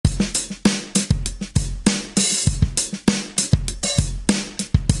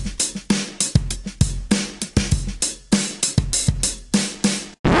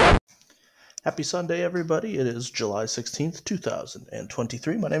Happy Sunday, everybody. It is July 16th,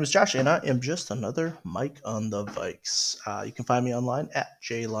 2023. My name is Josh, and I am just another Mike on the Vikes. You can find me online at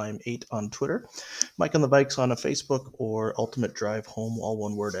jlime8 on Twitter, Mike on the Vikes on Facebook, or Ultimate Drive Home, all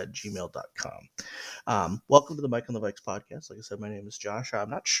one word, at gmail.com. Welcome to the Mike on the Vikes podcast. Like I said, my name is Josh. I'm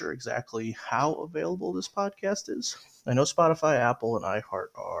not sure exactly how available this podcast is. I know Spotify, Apple, and iHeart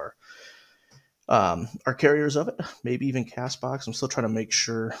are carriers of it, maybe even Castbox. I'm still trying to make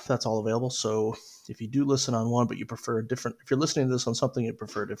sure that's all available. So if you do listen on one, but you prefer a different, if you're listening to this on something you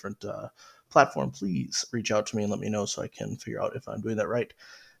prefer a different platform, please reach out to me and let me know so I can figure out if I'm doing that right.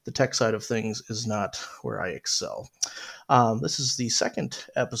 The tech side of things is not where I excel. This is the second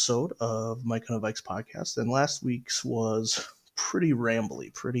episode of Mike on the Vikes podcast, and last week's was pretty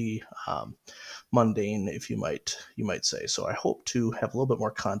rambly, pretty mundane, if you might say. So I hope to have a little bit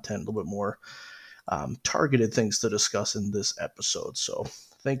more content, a little bit more targeted things to discuss in this episode. So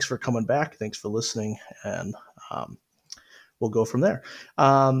thanks for coming back. Thanks for listening. And we'll go from there.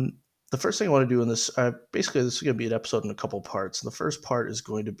 The first thing I want to do in this, basically this is going to be an episode in a couple parts. And the first part is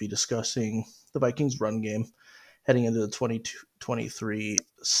going to be discussing the Vikings run game heading into the 2023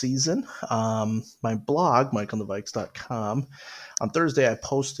 season. My blog, mikeonthevikes.com, on Thursday I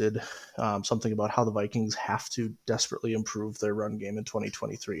posted something about how the Vikings have to desperately improve their run game in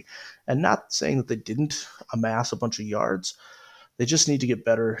 2023. And not saying that they didn't amass a bunch of yards. They just need to get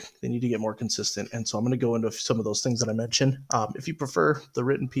better. They need to get more consistent. And so I'm going to go into some of those things that I mentioned. If you prefer the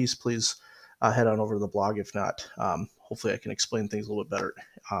written piece, please head on over to the blog. If not, hopefully I can explain things a little bit better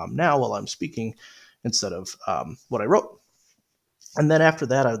now while I'm speaking instead of what I wrote. And then after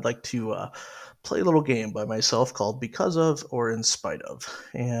that, I'd like to play a little game by myself called Because of or In Spite of.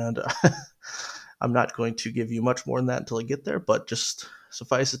 And I'm not going to give you much more than that until I get there, but just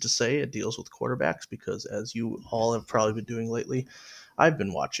suffice it to say it deals with quarterbacks because, as you all have probably been doing lately, I've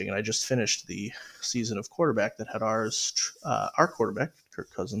been watching, and I just finished the season of quarterback that had our quarterback, Kirk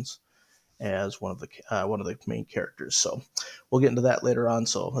Cousins, as one of the main characters. So we'll get into that later on.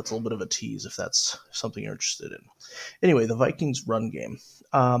 So that's a little bit of a tease if that's something you're interested in. Anyway, the Vikings run game.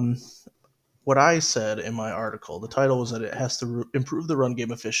 What I said in my article, the title was that it has to improve the run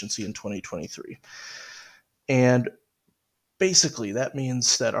game efficiency in 2023. And basically that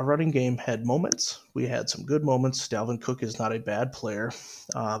means that our running game had moments. We had some good moments. Dalvin Cook is not a bad player,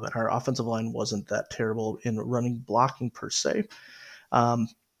 but our offensive line wasn't that terrible in running blocking per se.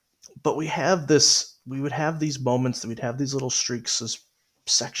 But we would have these moments, that we'd have these little streaks, as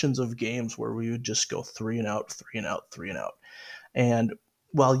sections of games where we would just go 3 and out, 3 and out, 3 and out. And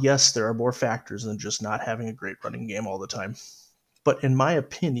while, yes, there are more factors than just not having a great running game all the time, but in my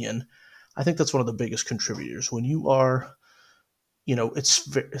opinion, I think that's one of the biggest contributors. When you are,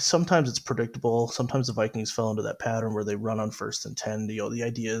 sometimes it's predictable. Sometimes the Vikings fell into that pattern where they run on 1st and 10. The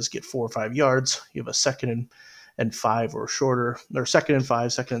idea is get 4 or 5 yards. You have a 2nd and 5 or shorter, or 2nd and 5,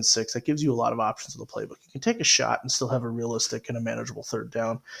 2nd and 6. That gives you a lot of options in the playbook. You can take a shot and still have a realistic and a manageable 3rd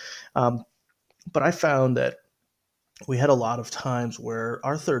down. But I found that we had a lot of times where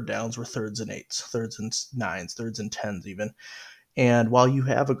our 3rd downs were 3rds and 8s, 3rds and 9s, 3rds and 10s even. And while you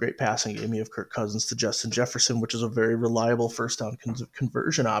have a great passing game, you have Kirk Cousins to Justin Jefferson, which is a very reliable 1st down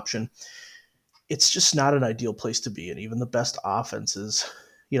conversion option. It's just not an ideal place to be. And even the best offenses,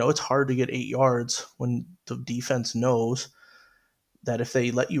 it's hard to get 8 yards when the defense knows that if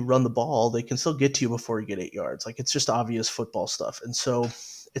they let you run the ball, they can still get to you before you get 8 yards. Like, it's just obvious football stuff. And so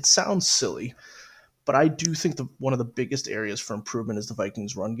it sounds silly, but I do think one of the biggest areas for improvement is the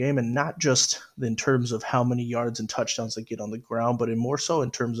Vikings run game, and not just in terms of how many yards and touchdowns they get on the ground, but more so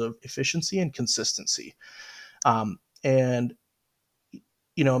in terms of efficiency and consistency. And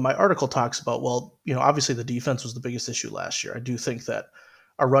my article talks about, obviously the defense was the biggest issue last year. I do think that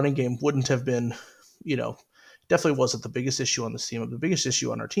our running game wouldn't have been, definitely wasn't the biggest issue on this team. The biggest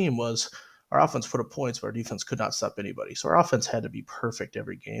issue on our team was our offense put up points, but our defense could not stop anybody. So our offense had to be perfect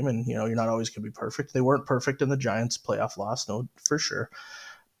every game. And, you're not always going to be perfect. They weren't perfect in the Giants playoff loss, no, for sure.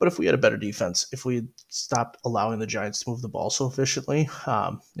 But if we had a better defense, if we had stopped allowing the Giants to move the ball so efficiently,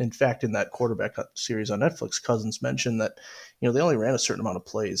 in fact, in that quarterback series on Netflix, Cousins mentioned that, they only ran a certain amount of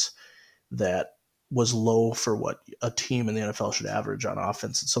plays that was low for what a team in the NFL should average on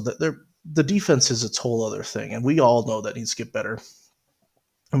offense. And so the defense is its whole other thing. And we all know that needs to get better.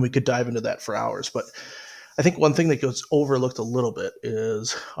 And we could dive into that for hours. But I think one thing that goes overlooked a little bit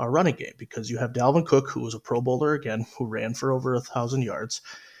is our running game, because you have Dalvin Cook, who was a Pro Bowler again, who ran for over 1,000 yards.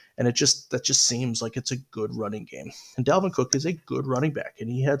 And that just seems like it's a good running game. And Dalvin Cook is a good running back, and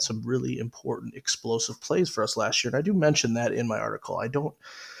he had some really important explosive plays for us last year. And I do mention that in my article. I don't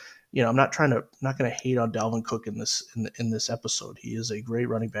I'm not going to hate on Dalvin Cook in this episode. He is a great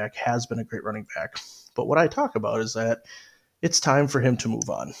running back, has been a great running back. But what I talk about is that it's time for him to move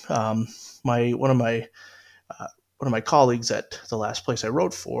on. One of my colleagues at the last place I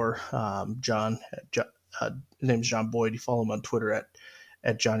wrote for, John, his name is John Boyd. You follow him on Twitter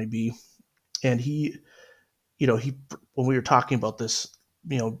at Johnny B. And he when we were talking about this,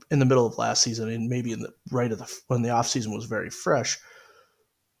 in the middle of last season and maybe when the offseason was very fresh,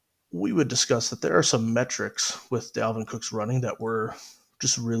 we would discuss that there are some metrics with Dalvin Cook's running that were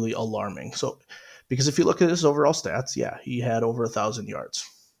just really alarming. So, because if you look at his overall stats, yeah, he had over 1,000 yards.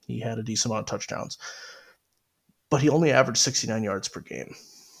 He had a decent amount of touchdowns, but he only averaged 69 yards per game.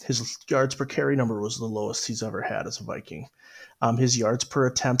 His yards per carry number was the lowest he's ever had as a Viking. His yards per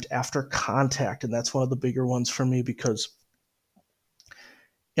attempt after contact, and that's one of the bigger ones for me because,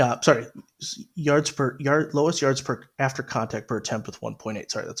 lowest yards per after contact per attempt with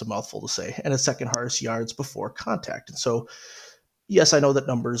 1.8. Sorry, that's a mouthful to say, and his second hardest yards before contact. And so, yes, I know that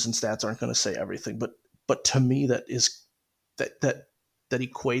numbers and stats aren't going to say everything, but to me that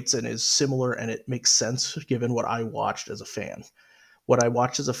equates and is similar, and it makes sense given what I watched as a fan. What I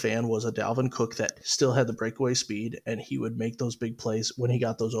watched as a fan was a Dalvin Cook that still had the breakaway speed, and he would make those big plays when he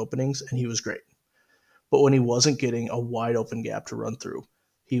got those openings, and he was great. But when he wasn't getting a wide open gap to run through,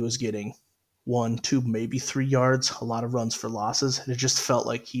 he was getting 1, 2, maybe 3 yards, a lot of runs for losses, and it just felt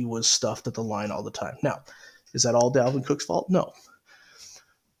like he was stuffed at the line all the time. Now, is that all Dalvin Cook's fault? No.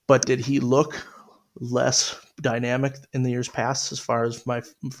 But did he look less dynamic in the years past as far as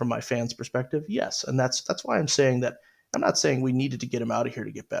from my fans' perspective? Yes. And that's why I'm saying that. I'm not saying we needed to get him out of here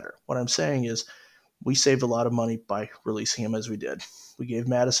to get better. What I'm saying is we saved a lot of money by releasing him as we did. We gave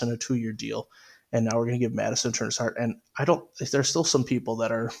Madison a 2-year deal, and now we're going to give Madison a turn to start. And there's still some people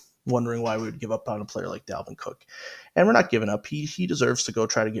that are wondering why we would give up on a player like Dalvin Cook. And we're not giving up. He deserves to go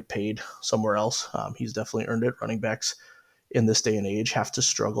try to get paid somewhere else. He's definitely earned it. Running backs in this day and age have to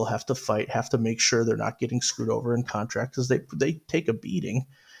struggle, have to fight, have to make sure they're not getting screwed over in contracts because they take a beating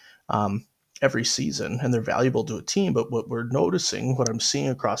every season, and they're valuable to a team. But what we're noticing, what I'm seeing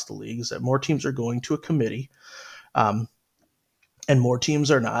across the league, is that more teams are going to a committee, and more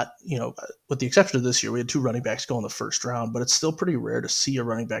teams are not, with the exception of this year, we had 2 running backs go in the first round, but it's still pretty rare to see a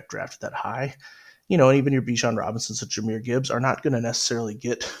running back drafted that high. And even your Bijan Robinsons and Jahmyr Gibbs are not going to necessarily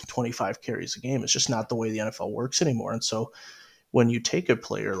get 25 carries a game. It's just not the way the NFL works anymore. And so when you take a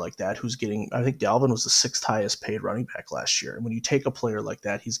player like that who's getting, I think Dalvin was the 6th highest paid running back last year. And when you take a player like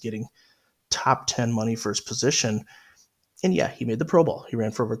that, he's getting top 10 money for his position. And yeah, he made the Pro Bowl. He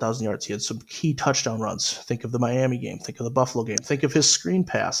ran for over 1,000 yards. He had some key touchdown runs. Think of the Miami game. Think of the Buffalo game. Think of his screen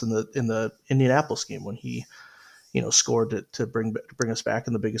pass in the Indianapolis game when he, scored to bring us back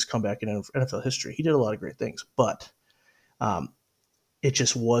in the biggest comeback in NFL history. He did a lot of great things, but it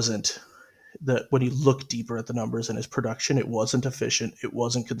just wasn't when you look deeper at the numbers and his production, it wasn't efficient. It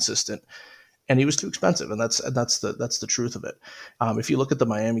wasn't consistent. And he was too expensive, and that's the truth of it. If you look at the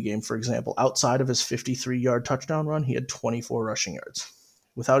Miami game, for example, outside of his 53-yard touchdown run, he had 24 rushing yards.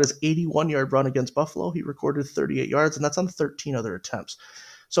 Without his 81-yard run against Buffalo, he recorded 38 yards, and that's on 13 other attempts.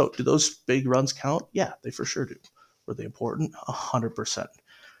 So do those big runs count? Yeah, they for sure do. Were they important? 100%.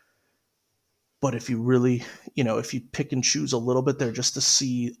 But if you really, if you pick and choose a little bit there just to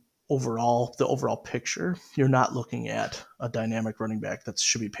see the overall picture, you're not looking at a dynamic running back that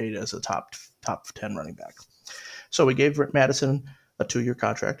should be paid as a top 10 running back. So we gave Madison a 2-year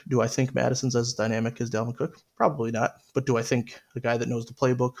contract. Do I think Madison's as dynamic as Dalvin Cook? Probably not. But do I think the guy that knows the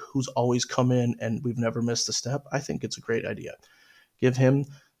playbook, who's always come in and we've never missed a step? I think it's a great idea. Give him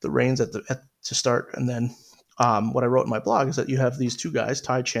the reins to start. And then what I wrote in my blog is that you have these 2 guys,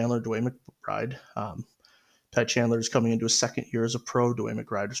 Ty Chandler, DeWayne McBride. Ty Chandler is coming into his 2nd year as a pro. DeWayne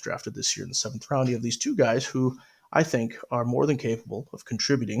McBride was drafted this year in the 7th round. You have these 2 guys who I think are more than capable of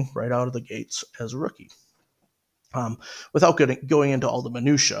contributing right out of the gates as a rookie. Without going into all the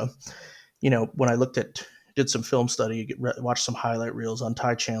minutia, when I did some film study, watched some highlight reels on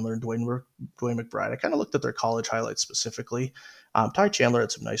Ty Chandler and DeWayne McBride, I kind of looked at their college highlights specifically. Ty Chandler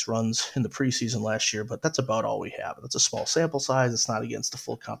had some nice runs in the preseason last year, but that's about all we have. That's a small sample size. It's not against the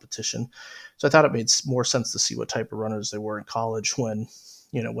full competition. So I thought it made more sense to see what type of runners they were in college when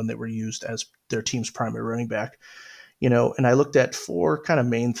they were used as their team's primary running back. And I looked at 4 kind of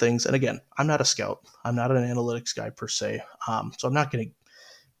main things. And again, I'm not a scout. I'm not an analytics guy per se. So I'm not going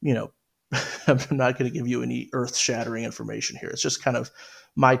to, I'm not going to give you any earth-shattering information here. It's just kind of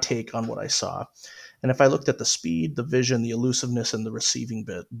my take on what I saw. And if I looked at the speed, the vision, the elusiveness, and the receiving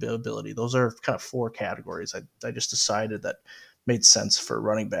ability, those are kind of 4 categories I just decided that made sense for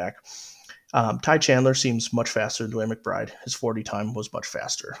running back. Ty Chandler seems much faster than Dwayne McBride. His 40 time was much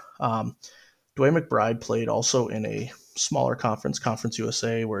faster. Dwayne McBride played also in a smaller conference, Conference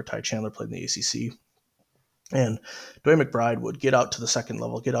USA, where Ty Chandler played in the ACC. And Dwayne McBride would get out to the second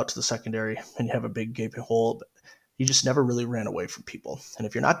level, get out to the secondary, and you have a big gaping hole. He just never really ran away from people. And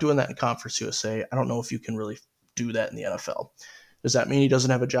if you're not doing that in Conference USA, I don't know if you can really do that in the NFL. Does that mean he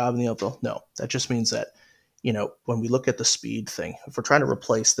doesn't have a job in the NFL? No. That just means that, when we look at the speed thing, if we're trying to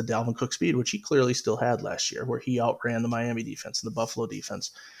replace the Dalvin Cook speed, which he clearly still had last year, where he outran the Miami defense and the Buffalo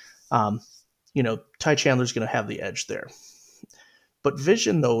defense, Ty Chandler's going to have the edge there. But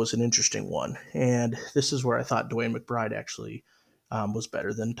vision, though, is an interesting one. And this is where I thought Dwayne McBride actually was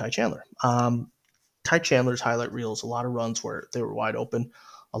better than Ty Chandler. Ty Chandler's highlight reels, a lot of runs where they were wide open,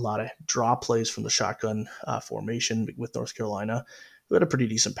 a lot of draw plays from the shotgun formation with North Carolina, who had a pretty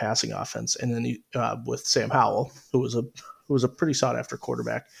decent passing offense. And then with Sam Howell, who was a pretty sought-after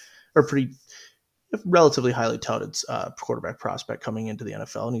quarterback, or pretty relatively highly touted quarterback prospect coming into the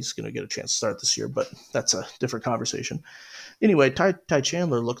NFL, and he's going to get a chance to start this year, but that's a different conversation. Anyway, Ty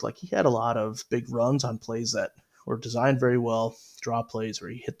Chandler looked like he had a lot of big runs on plays that were designed very well, draw plays where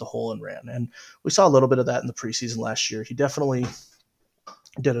he hit the hole and ran. And we saw a little bit of that in the preseason last year. He definitely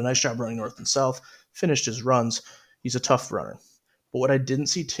did a nice job running north and south, finished his runs. He's a tough runner. But what I didn't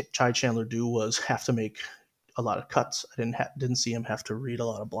see Ty Chandler do was have to make a lot of cuts. I didn't see him have to read a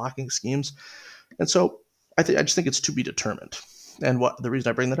lot of blocking schemes. And so I just think it's to be determined. And the reason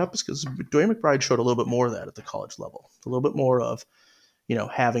I bring that up is because Dwayne McBride showed a little bit more of that at the college level, a little bit more of,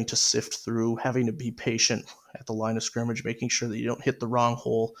 having to sift through, having to be patient at the line of scrimmage, making sure that you don't hit the wrong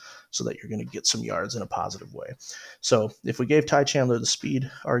hole so that you're going to get some yards in a positive way. So if we gave Ty Chandler the speed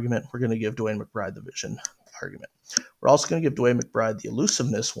argument, we're going to give Dwayne McBride the vision argument. We're also going to give Dwayne McBride the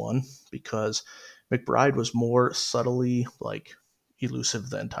elusiveness one because McBride was more subtly elusive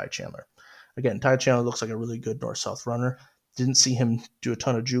than Ty Chandler. Again, Ty Chandler looks like a really good north-south runner. Didn't see him do a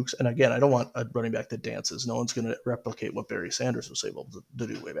ton of jukes. And again, I don't want a running back that dances. No one's going to replicate what Barry Sanders was able to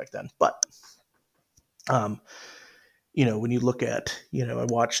do way back then. But, when you look at, I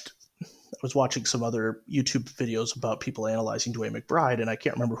was watching some other YouTube videos about people analyzing Dwayne McBride, and I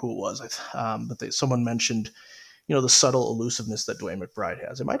can't remember who it was. But someone mentioned, the subtle elusiveness that Dwayne McBride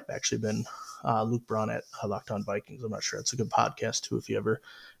has. It might have actually been Luke Braun at Locked On Vikings. I'm not sure. It's a good podcast, too, if you ever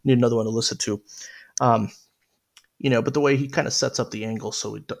need another one to listen to. But the way he kind of sets up the angle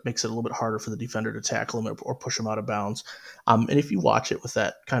so it makes it a little bit harder for the defender to tackle him or push him out of bounds. And if you watch it with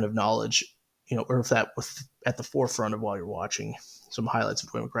that kind of knowledge, or if that was at the forefront of while you're watching some highlights of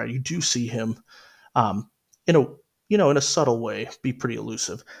Dwayne McBride, you do see him in a subtle way be pretty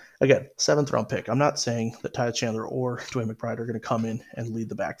elusive. Again, 7th round pick. I'm not saying that Ty Chandler or Dwayne McBride are going to come in and lead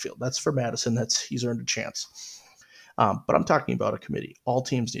the backfield. That's for Madison. He's earned a chance. But I'm talking about a committee. All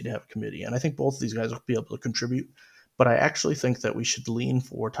teams need to have a committee. And I think both of these guys will be able to contribute. But I actually think that we should lean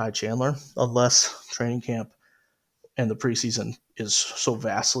for Ty Chandler unless training camp and the preseason is so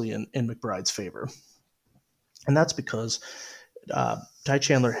vastly in McBride's favor. And that's because Ty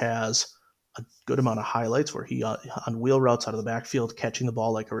Chandler has a good amount of highlights where he on wheel routes out of the backfield, catching the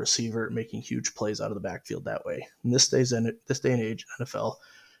ball like a receiver, making huge plays out of the backfield that way. In this day and age, NFL,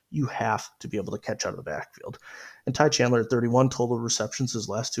 you have to be able to catch out of the backfield. And Ty Chandler had 31 total receptions his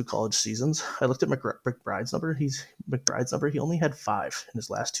last 2 college seasons. I looked at McBride's number. He only had 5 in his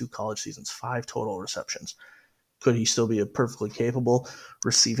last 2 college seasons, 5 total receptions. Could he still be a perfectly capable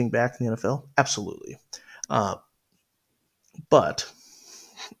receiving back in the NFL? Absolutely. But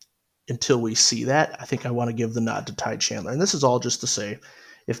until we see that, I think I want to give the nod to Ty Chandler. And this is all just to say,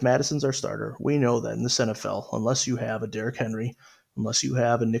 if Madison's our starter, we know that in this NFL, unless you have a Derrick Henry, unless you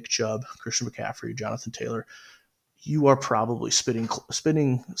have a Nick Chubb, Christian McCaffrey, Jonathan Taylor, you are probably splitting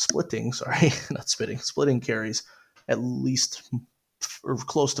carries at least or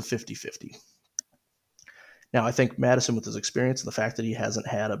close to 50-50. Now, I think Madison, with his experience and the fact that he hasn't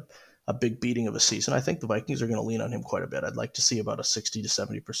had a big beating of a season, I think the Vikings are going to lean on him quite a bit. I'd like to see about a 60 to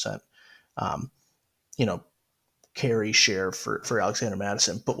 70%, carry share for Alexander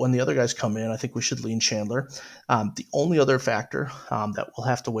Madison. But when the other guys come in, I think we should lean Chandler. The only other factor that we'll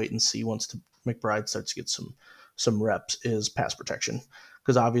have to wait and see once McBride starts to get some reps is pass protection.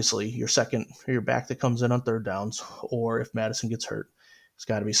 Because obviously your back that comes in on 3rd downs, or if Madison gets hurt, it's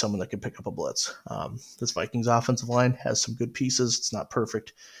got to be someone that can pick up a blitz. This Vikings offensive line has some good pieces. It's not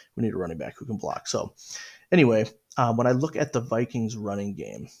perfect. We need a running back who can block. So anyway, when I look at the Vikings running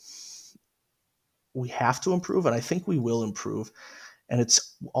game, we have to improve, and I think we will improve. And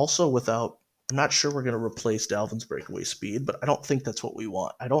it's also I'm not sure we're going to replace Dalvin's breakaway speed, but I don't think that's what we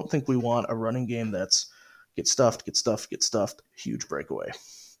want. I don't think we want a running game that's get stuffed, huge breakaway.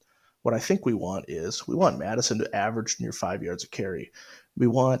 What I think we want is we want Madison to average near 5 yards a carry. We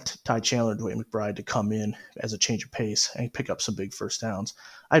want Ty Chandler and Dwayne McBride to come in as a change of pace and pick up some big first downs.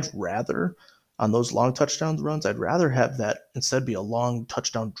 I'd rather, on those long touchdown runs, I'd rather have that instead be a long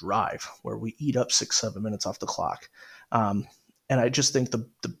touchdown drive where we eat up 6-7 minutes off the clock. And I just think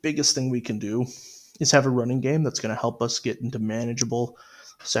the biggest thing we can do is have a running game that's going to help us get into manageable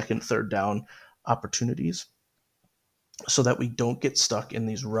second, third down opportunities so that we don't get stuck in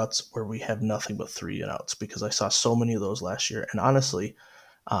these ruts where we have nothing but 3-and-outs, because I saw so many of those last year. And honestly,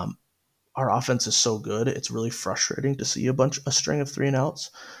 um, our offense is so good, it's really frustrating to see a string of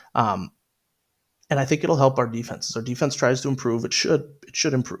 3-and-outs. And I think it'll help our defense. As our defense tries to improve, it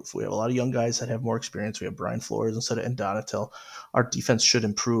should improve. We have a lot of young guys that have more experience. We have Brian Flores instead of Donatel. Our defense should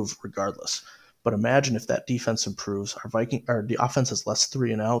improve regardless. But imagine if that defense improves, the offense has less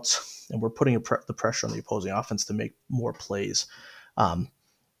 3-and-outs, and we're putting the pressure on the opposing offense to make more plays,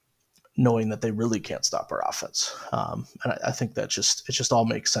 knowing that they really can't stop our offense. And I think it just all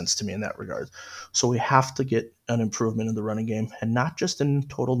makes sense to me in that regard. So we have to get an improvement in the running game, and not just in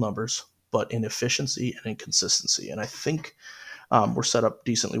total numbers, but in efficiency and in consistency. And I think we're set up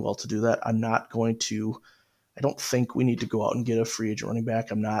decently well to do that. I don't think we need to go out and get a free agent running back.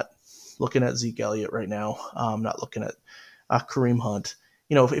 I'm not looking at Zeke Elliott right now. I'm not looking at Kareem Hunt.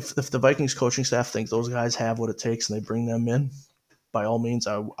 If the Vikings coaching staff think those guys have what it takes and they bring them in, by all means,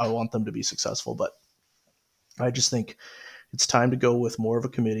 I want them to be successful. But I just think it's time to go with more of a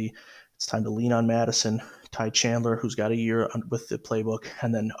committee. It's time to lean on Madison, Ty Chandler, who's got a year with the playbook,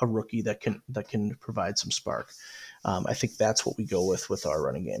 and then a rookie that can provide some spark. I think that's what we go with our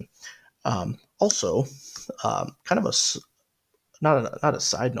running game. Also, kind of not a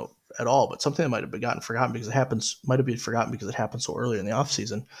side note at all, but something that might have been forgotten because it happened so early in the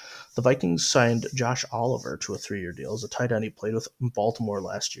offseason. The Vikings signed Josh Oliver to a 3-year deal as a tight end. He played with Baltimore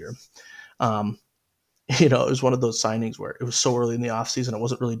last year. It was one of those signings where it was so early in the offseason, I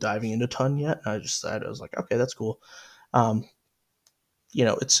wasn't really diving into a ton yet. I was like, okay, that's cool.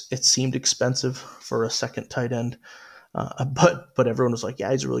 It seemed expensive for a second tight end, but everyone was like,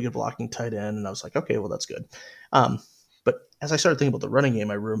 yeah, he's a really good blocking tight end, and I was like, okay, well, that's good. But as I started thinking about the running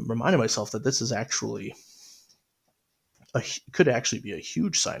game, I reminded myself that this is could actually be a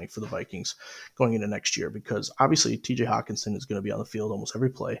huge signing for the Vikings going into next year, because obviously TJ Hawkinson is going to be on the field almost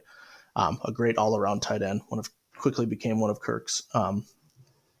every play. A great all-around tight end. Quickly became one of Kirk's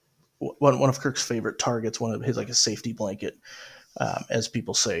favorite targets. One of his a safety blanket, as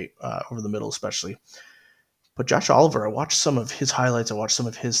people say, over the middle especially. But Josh Oliver, I watched some of his highlights. I watched some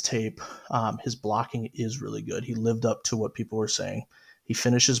of his tape. His blocking is really good. He lived up to what people were saying. He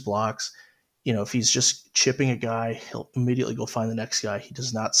finishes blocks. If he's just chipping a guy, he'll immediately go find the next guy. He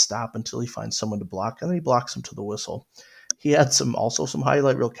does not stop until he finds someone to block, and then he blocks him to the whistle. He had some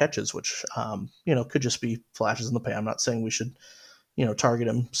highlight reel catches, which, could just be flashes in the pan. I'm not saying we should, target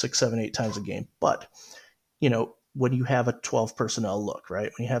him 6, 7, 8 times a game. But, when you have a 12 personnel look,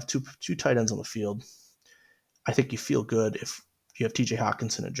 right, when you have two tight ends on the field, I think you feel good if you have TJ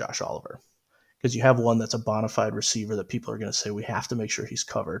Hawkinson and Josh Oliver, because you have one that's a bona fide receiver that people are going to say we have to make sure he's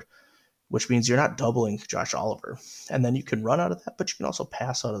covered, which means you're not doubling Josh Oliver. And then you can run out of that, but you can also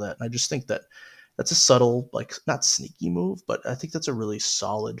pass out of that. And I just think that's a subtle, not sneaky move, but I think that's a really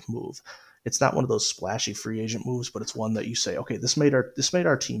solid move. It's not one of those splashy free agent moves, but it's one that you say, okay, this made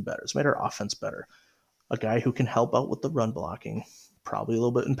our team better. This made our offense better. A guy who can help out with the run blocking, probably a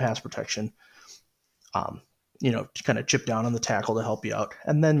little bit in pass protection, to kind of chip down on the tackle to help you out,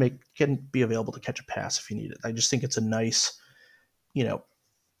 and then can be available to catch a pass if you need it. I just think it's a nice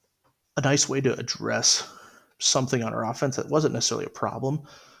way to address something on our offense that wasn't necessarily a problem,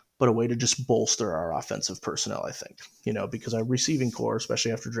 but a way to just bolster our offensive personnel, I think. Because our receiving core,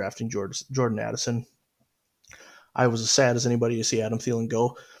 especially after drafting Jordan Addison, I was as sad as anybody to see Adam Thielen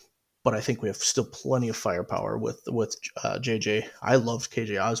go, but I think we have still plenty of firepower with JJ. I loved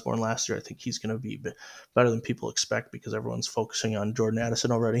KJ Osborne last year. I think he's going to be better than people expect because everyone's focusing on Jordan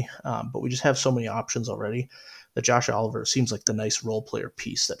Addison already. But we just have so many options already that Josh Oliver seems like the nice role player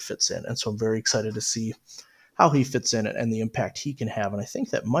piece that fits in. And so I'm very excited to see how he fits in and the impact he can have. And I think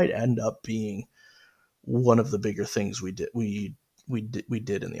that might end up being one of the bigger things we did in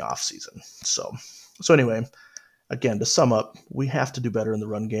the offseason. So anyway, again, to sum up, we have to do better in the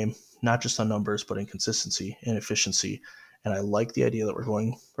run game, not just on numbers, but in consistency and efficiency. And I like the idea that we're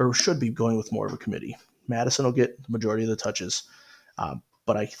going, or should be going, with more of a committee. Madison will get the majority of the touches,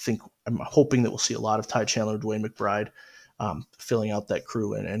 but I'm hoping that we'll see a lot of Ty Chandler, Dwayne McBride, filling out that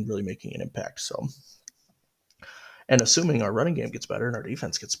crew and really making an impact. So, and assuming our running game gets better and our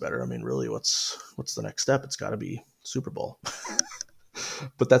defense gets better, I mean, really, what's the next step? It's got to be Super Bowl.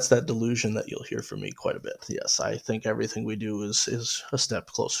 But that's that delusion that you'll hear from me quite a bit. Yes, I think everything we do is a step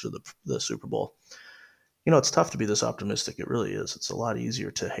closer to the Super Bowl. It's tough to be this optimistic. It really is. It's a lot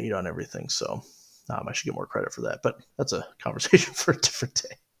easier to hate on everything. So I should get more credit for that. But that's a conversation for a different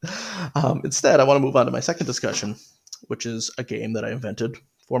day. Instead, I want to move on to my second discussion, which is a game that I invented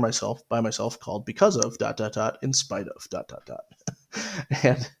for myself, by myself, called Because of ... in spite of ...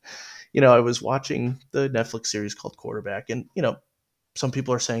 And, I was watching the Netflix series called Quarterback, and, some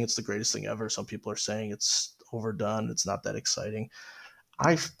people are saying it's the greatest thing ever. Some people are saying it's overdone. It's not that exciting.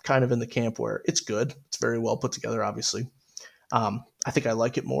 I'm kind of in the camp where it's good. It's very well put together, obviously. I think I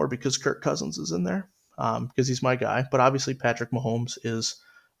like it more because Kirk Cousins is in there, because he's my guy. But obviously, Patrick Mahomes is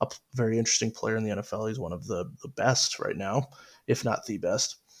a very interesting player in the NFL. He's one of the best right now, if not the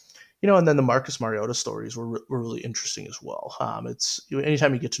best. And then the Marcus Mariota stories were really interesting as well. It's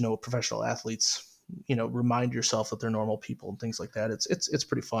anytime you get to know professional athletes, remind yourself that they're normal people and things like that. It's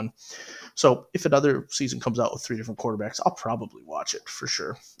pretty fun. So if another season comes out with 3 different quarterbacks, I'll probably watch it for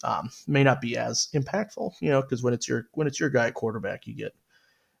sure. May not be as impactful, because when it's your guy at quarterback, you get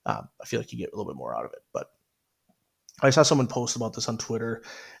I feel like you get a little bit more out of it. But I saw someone post about this on Twitter,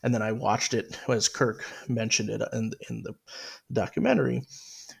 and then I watched it as Kirk mentioned it in the documentary.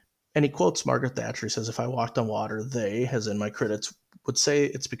 And he quotes Margaret Thatcher. He says, "If I walked on water, they, as in my critics, would say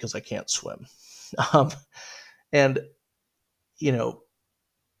it's because I can't swim." Um, and, you know,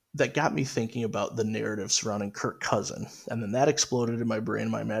 that got me thinking about the narrative surrounding Kirk Cousins. And then that exploded in my brain,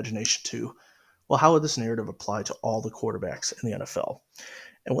 my imagination too. Well, how would this narrative apply to all the quarterbacks in the NFL?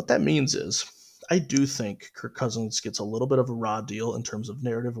 And what that means is, I do think Kirk Cousins gets a little bit of a raw deal in terms of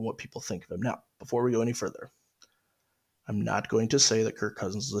narrative and what people think of him. Now, before we go any further, I'm not going to say that Kirk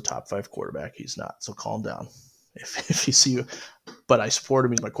Cousins is a top 5 quarterback. He's not. So calm down. If you see, but I support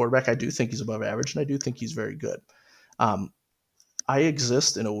him. He's my quarterback. I do think he's above average, and I do think he's very good. Um, I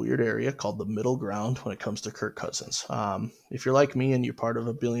exist in a weird area called the middle ground when it comes to Kirk Cousins. If you're like me and you're part of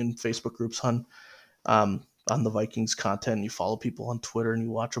a billion Facebook groups on the Vikings content, and you follow people on Twitter and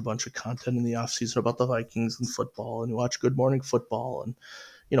you watch a bunch of content in the offseason about the Vikings and football, and you watch Good Morning Football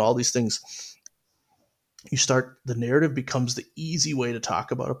and all these things, the narrative becomes the easy way to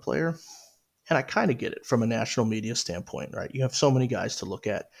talk about a player. And I kind of get it from a national media standpoint, right? You have so many guys to look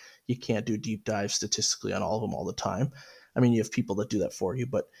at. You can't do deep dives statistically on all of them all the time. I mean, you have people that do that for you,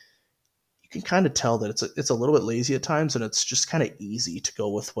 but you can kind of tell that it's a little bit lazy at times, and it's just kind of easy to go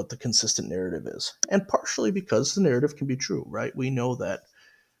with what the consistent narrative is. And partially because the narrative can be true, right? We know that,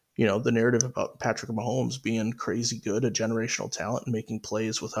 the narrative about Patrick Mahomes being crazy good, a generational talent, and making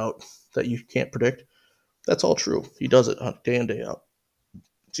plays without that you can't predict, that's all true. He does it day in, day out.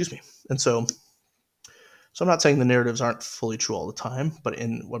 Excuse me. And so I'm not saying the narratives aren't fully true all the time, but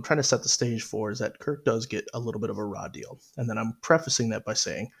what I'm trying to set the stage for is that Kirk does get a little bit of a raw deal. And then I'm prefacing that by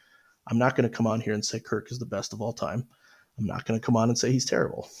saying, I'm not going to come on here and say Kirk is the best of all time. I'm not going to come on and say he's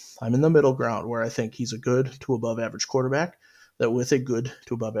terrible. I'm in the middle ground where I think he's a good to above average quarterback that with a good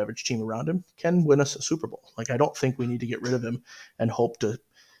to above average team around him can win us a Super Bowl. Like, I don't think we need to get rid of him and hope to,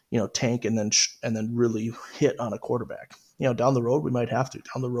 tank and then really hit on a quarterback. Down the road, we might have to.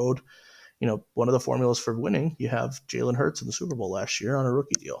 Down the road, one of the formulas for winning, you have Jalen Hurts in the Super Bowl last year on a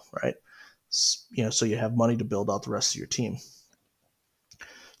rookie deal, right? So you have money to build out the rest of your team.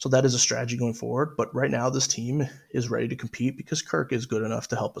 So that is a strategy going forward. But right now, this team is ready to compete because Kirk is good enough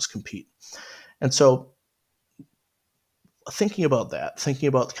to help us compete. And so thinking about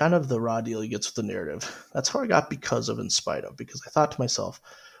kind of the raw deal he gets with the narrative, that's how I got because of in spite of, because I thought to myself,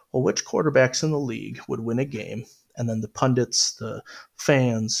 well, which quarterbacks in the league would win a game? And then the pundits, the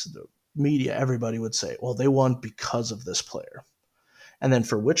fans, the media, everybody would say, well, they won because of this player. And then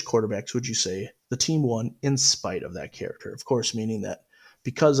for which quarterbacks would you say the team won in spite of that character? Of course, meaning that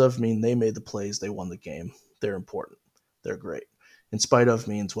because of mean they made the plays, they won the game. They're important. They're great. In spite of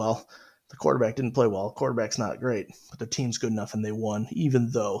means, well, the quarterback didn't play well. Quarterback's not great, but their team's good enough and they won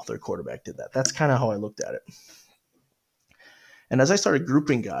even though their quarterback did that. That's kind of how I looked at it. And as I started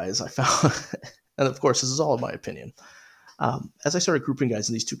grouping guys, I found, and of course, this is all in my opinion, as I started grouping guys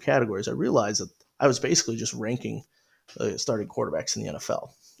in these 2 categories, I realized that I was basically just ranking starting quarterbacks in the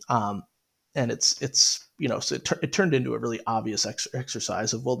NFL. And so it turned into a really obvious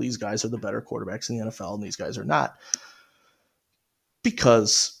exercise of, well, these guys are the better quarterbacks in the NFL and these guys are not,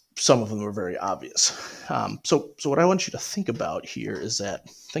 because some of them were very obvious. So what I want you to think about here is that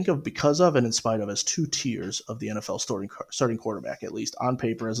think of because of and in spite of as 2 tiers of the NFL starting quarterback, at least on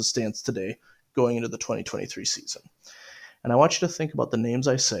paper as it stands today, going into the 2023 season. And I want you to think about the names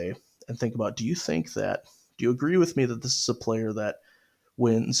I say and think about, do you agree with me that this is a player that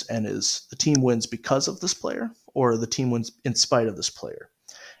wins and the team wins because of this player, or the team wins in spite of this player?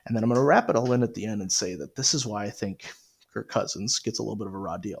 And then I'm going to wrap it all in at the end and say that this is why I think Kirk Cousins gets a little bit of a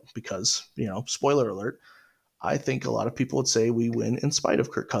raw deal because, spoiler alert, I think a lot of people would say we win in spite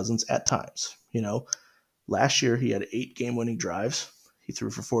of Kirk Cousins at times. Last year he had 8 game-winning drives. He threw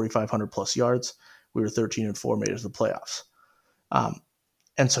for 4,500 plus yards. We were 13-4, made it to the playoffs.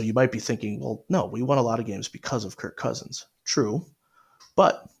 And so you might be thinking, well, no, we won a lot of games because of Kirk Cousins. True.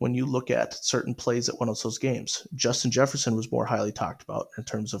 But when you look at certain plays that won us those games, Justin Jefferson was more highly talked about in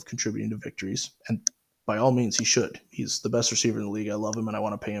terms of contributing to victories. And by all means, he should. He's the best receiver in the league. I love him, and I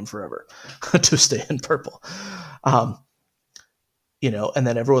want to pay him forever to stay in purple. And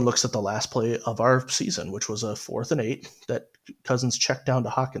then everyone looks at the last play of our season, which was a 4th and 8 that Cousins checked down to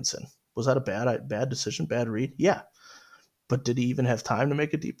Hawkinson. Was that a bad decision, bad read? Yeah. But did he even have time to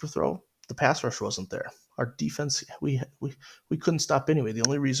make a deeper throw? The pass rush wasn't there. Our defense, we couldn't stop anyway. The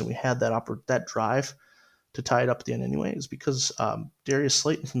only reason we had that drive to tie it up at the end anyway is because Darius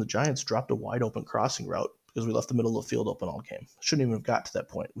Slayton from the Giants dropped a wide open crossing route because we left the middle of the field open all game. Shouldn't even have got to that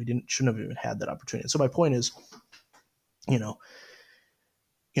point. Shouldn't have even had that opportunity. So my point is,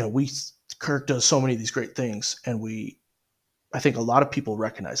 Kirk does so many of these great things, and I think a lot of people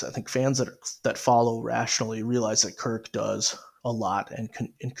recognize that. I think fans that follow rationally realize that Kirk does a lot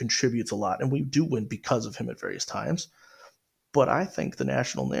and contributes a lot, and we do win because of him at various times. But I think the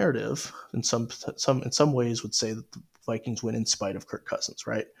national narrative, in some ways, would say that the Vikings win in spite of Kirk Cousins.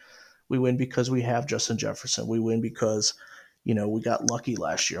 Right? We win because we have Justin Jefferson. We win because we got lucky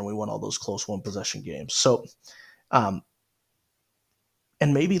last year and we won all those close one possession games. So, and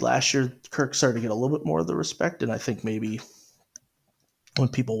maybe last year Kirk started to get a little bit more of the respect, and I think maybe when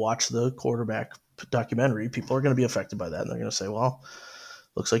people watch the quarterback documentary, people are going to be affected by that. And they're going to say, well,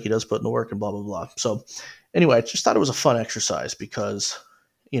 looks like he does put in the work and blah, blah, blah. So anyway, I just thought it was a fun exercise because,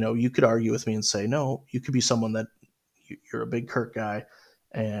 you could argue with me and say, no, you could be someone that you're a big Kirk guy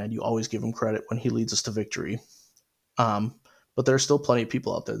and you always give him credit when he leads us to victory. But there are still plenty of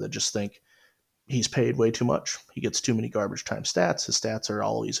people out there that just think he's paid way too much. He gets too many garbage time stats. His stats are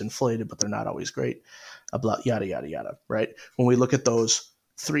always inflated, but they're not always great. Yada, yada, yada, right? When we look at those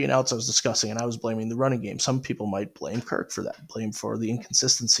 3 and outs I was discussing, and I was blaming the running game, some people might blame Kirk for that, blame for the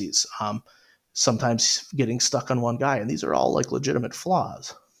inconsistencies, sometimes getting stuck on one guy. And these are all like legitimate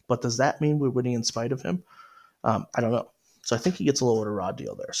flaws. But does that mean we're winning in spite of him? I don't know. So I think he gets a little bit of a raw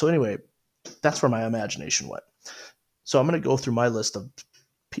deal there. So anyway, that's where my imagination went. So I'm going to go through my list of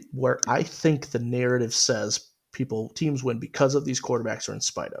where I think the narrative says teams win because of these quarterbacks or in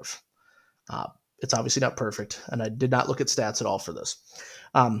spite of. It's obviously not perfect, and I did not look at stats at all for this.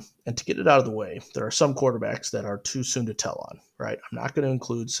 And to get it out of the way, there are some quarterbacks that are too soon to tell on, right? I'm not going to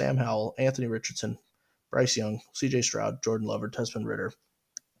include Sam Howell, Anthony Richardson, Bryce Young, CJ Stroud, Jordan Love, Desmond Ridder.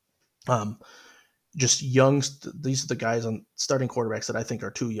 Just young. These are the guys on starting quarterbacks that I think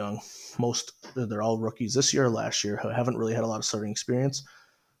are too young. They're all rookies this year or last year who haven't really had a lot of starting experience.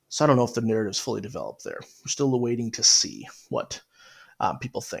 So I don't know if the narrative's fully developed there. We're still waiting to see what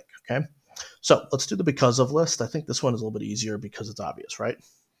people think, okay? So let's do the because of list. I think this one is a little bit easier because it's obvious, right?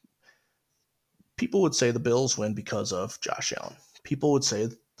 People would say the Bills win because of Josh Allen. People would say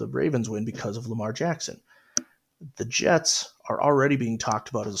the Ravens win because of Lamar Jackson. The Jets are already being talked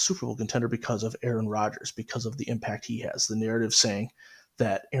about as a Super Bowl contender because of Aaron Rodgers, because of the impact he has. The narrative saying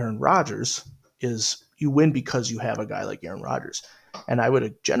that Aaron Rodgers you win because you have a guy like Aaron Rodgers. And I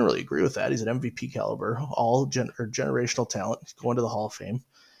would generally agree with that. He's an MVP caliber, generational talent, going to the Hall of Fame.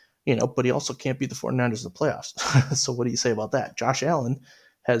 But he also can't beat the 49ers in the playoffs. So what do you say about that? Josh Allen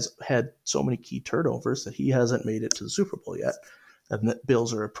has had so many key turnovers that he hasn't made it to the Super Bowl yet. And the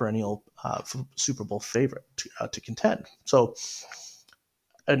Bills are a perennial Super Bowl favorite to contend. So,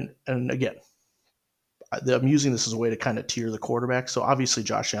 and again, I'm using this as a way to kind of tier the quarterbacks. So obviously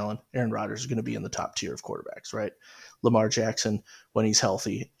Josh Allen, Aaron Rodgers is going to be in the top tier of quarterbacks, right? Lamar Jackson, when he's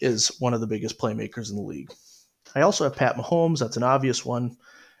healthy, is one of the biggest playmakers in the league. I also have Pat Mahomes. That's an obvious one.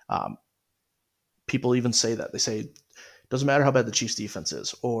 People even say that. They say it doesn't matter how bad the Chiefs defense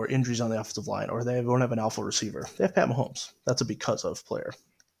is or injuries on the offensive line or they don't have an alpha receiver. They have Pat Mahomes. That's a because of player.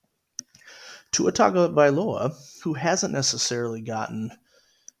 Tua Tagovailoa, who hasn't necessarily gotten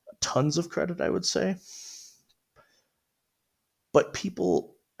tons of credit, I would say. But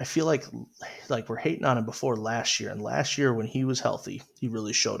people, I feel like we're hating on him before last year. And last year when he was healthy, he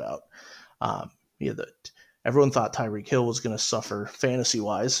really showed out. Everyone thought Tyreek Hill was going to suffer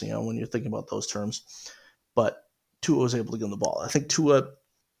fantasy-wise, when you're thinking about those terms. But Tua was able to get him the ball. I think Tua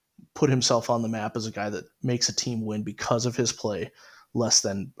put himself on the map as a guy that makes a team win because of his play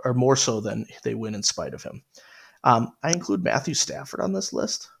more so than they win in spite of him. I include Matthew Stafford on this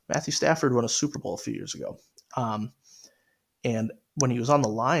list. Matthew Stafford won a Super Bowl a few years ago. And when he was on the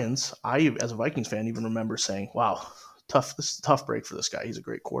Lions, I, as a Vikings fan, even remember saying, wow, tough. This is a tough break for this guy. He's a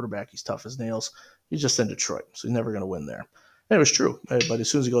great quarterback. He's tough as nails. He's just in Detroit, so he's never going to win there. And it was true. But as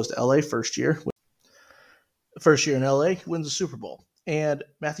soon as he goes to LA first year in LA, he wins the Super Bowl. And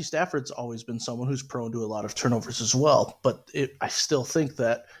Matthew Stafford's always been someone who's prone to a lot of turnovers as well. But I still think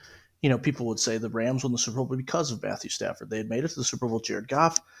that, people would say the Rams won the Super Bowl because of Matthew Stafford. They had made it to the Super Bowl. Jared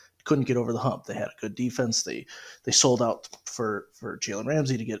Goff couldn't get over the hump. They had a good defense. They sold out for Jalen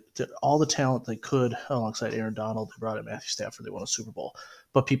Ramsey to get to all the talent they could alongside Aaron Donald. They brought in Matthew Stafford. They won a Super Bowl.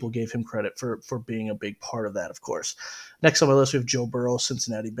 But people gave him credit for being a big part of that, of course. Next on my list, we have Joe Burrow,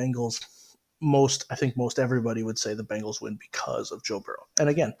 Cincinnati Bengals. I think most everybody would say the Bengals win because of Joe Burrow. And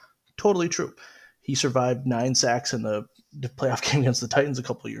again, totally true. He survived 9 sacks in the playoff game against the Titans a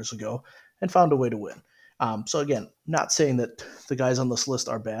couple of years ago and found a way to win. So again, not saying that the guys on this list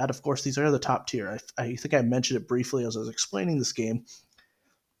are bad. Of course, these are the top tier. I think I mentioned it briefly as I was explaining this game.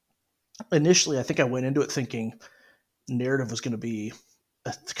 Initially, I think I went into it thinking narrative was going to be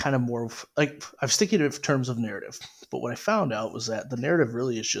kind of more like I was thinking of terms of narrative. But what I found out was that the narrative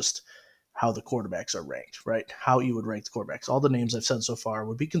really is just how the quarterbacks are ranked, right? How you would rank the quarterbacks. All the names I've said so far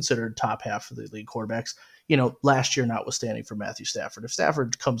would be considered top half of the league quarterbacks. Last year notwithstanding for Matthew Stafford. If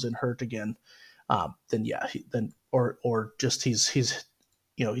Stafford comes in hurt again, then yeah, or just he's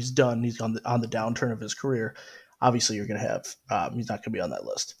done. He's on the downturn of his career. Obviously, you're going to have he's not going to be on that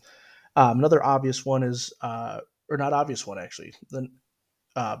list. Another obvious one is, or not obvious one actually. Then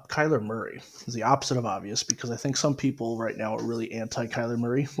Kyler Murray is the opposite of obvious because I think some people right now are really anti-Kyler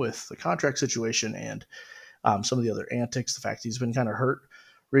Murray with the contract situation and some of the other antics, the fact he's been kind of hurt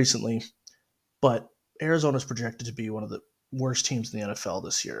recently. But Arizona's projected to be one of the worst teams in the NFL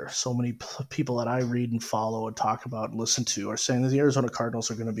this year. So many people that I read and follow and talk about and listen to are saying that the Arizona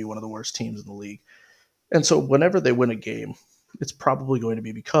Cardinals are going to be one of the worst teams in the league. And so whenever they win a game, it's probably going to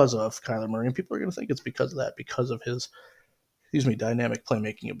be because of Kyler Murray, and people are going to think it's because of that, because of his dynamic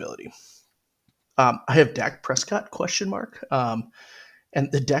playmaking ability. I have Dak Prescott ? And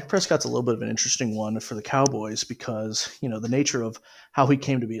the Dak Prescott's a little bit of an interesting one for the Cowboys because, the nature of how he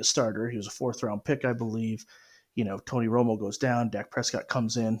came to be a starter. He was a 4th-round pick, I believe. Tony Romo goes down. Dak Prescott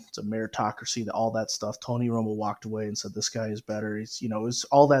comes in. It's a meritocracy, all that stuff. Tony Romo walked away and said, this guy is better. It was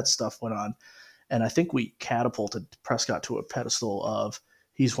all that stuff went on. And I think we catapulted Prescott to a pedestal of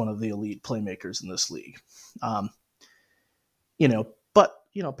he's one of the elite playmakers in this league. But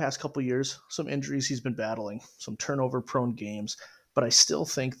past couple years, some injuries he's been battling, some turnover-prone games. But I still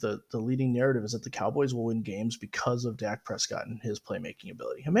think the leading narrative is that the Cowboys will win games because of Dak Prescott and his playmaking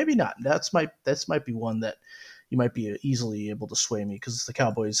ability. And maybe not. That might be one that you might be easily able to sway me because the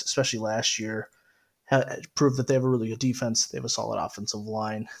Cowboys, especially last year, proved that they have a really good defense. They have a solid offensive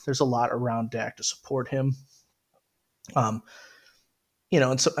line. There's a lot around Dak to support him. And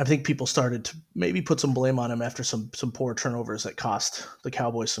so I think people started to maybe put some blame on him after some poor turnovers that cost the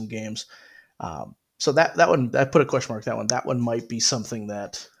Cowboys some games. So that one, I put a question mark. That one might be something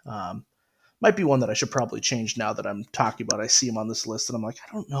that might be one that I should probably change now that I'm talking about. I see him on this list, and I'm like,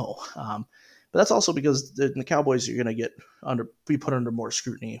 I don't know. But that's also because the Cowboys are going to be put under more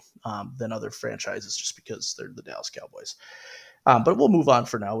scrutiny than other franchises just because they're the Dallas Cowboys. But we'll move on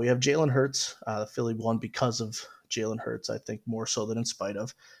for now. We have Jalen Hurts. The Philly won because of Jalen Hurts, I think, more so than in spite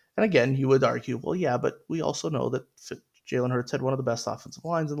of. And again, you would argue, well, yeah, but we also know that Jalen Hurts had one of the best offensive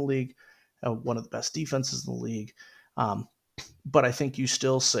lines in the league, one of the best defenses in the league. But I think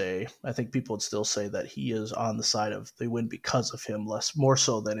people would still say that he is on the side of they win because of him, more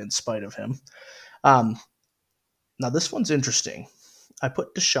so than in spite of him. Now, this one's interesting. I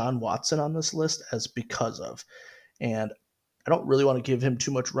put Deshaun Watson on this list as because of. And I don't really want to give him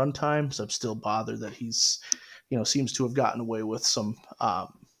too much runtime, so I'm still bothered that he's seems to have gotten away with some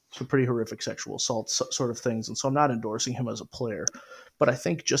pretty horrific sexual assault sort of things. And so I'm not endorsing him as a player. But I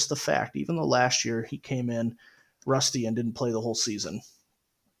think just the fact, even though last year he came in rusty and didn't play the whole season,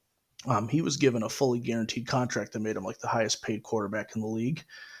 he was given a fully guaranteed contract that made him like the highest paid quarterback in the league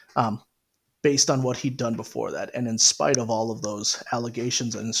based on what he'd done before that. And in spite of all of those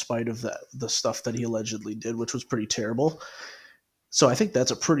allegations and in spite of the stuff that he allegedly did, which was pretty terrible. So I think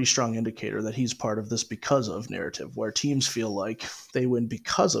that's a pretty strong indicator that he's part of this because of narrative, where teams feel like they win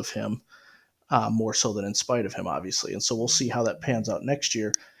because of him more so than in spite of him, obviously. And so we'll see how that pans out next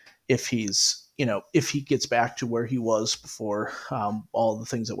year if if he gets back to where he was before all the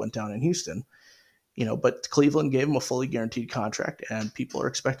things that went down in Houston. But Cleveland gave him a fully guaranteed contract, and people are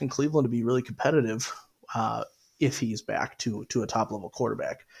expecting Cleveland to be really competitive if he's back to a top-level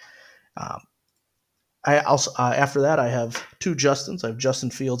quarterback. I also after that I have two Justins. I have Justin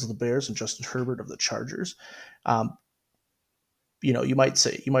Fields of the Bears and Justin Herbert of the Chargers. you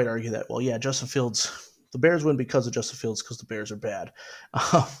might argue that, well, yeah, Justin Fields, the Bears win because of Justin Fields because the Bears are bad.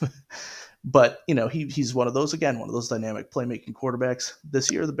 Um, but he's one of those dynamic playmaking quarterbacks.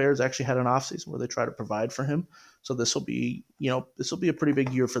 This year, the Bears actually had an offseason where they try to provide for him. So this will be a pretty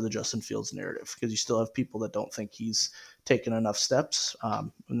big year for the Justin Fields narrative, because you still have people that don't think he's taken enough steps,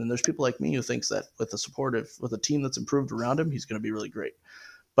 and then there's people like me who thinks that with a team that's improved around him, he's going to be really great.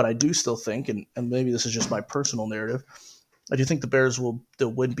 But I do still think, and maybe this is just my personal narrative, I do think the Bears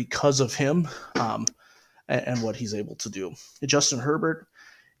they'll win because of him, and what he's able to do. Justin Herbert,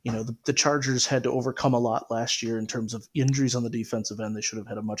 the Chargers had to overcome a lot last year in terms of injuries on the defensive end. They should have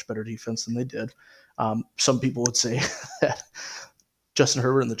had a much better defense than they did. Some people would say that Justin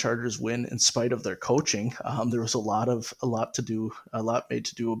Herbert and the Chargers win in spite of their coaching. There was a lot made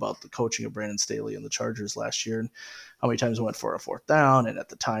to do about the coaching of Brandon Staley and the Chargers last year, and how many times they went for a fourth down, and at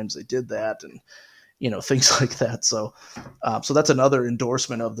the times they did that, and things like that. So that's another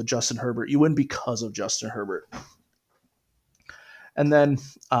endorsement of the Justin Herbert. You win because of Justin Herbert. And then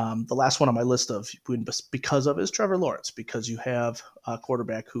the last one on my list of win because of is Trevor Lawrence, because you have a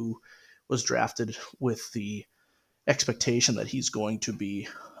quarterback who was drafted with the expectation that he's going to be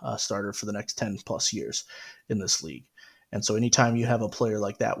a starter for the next 10 plus years in this league. And so anytime you have a player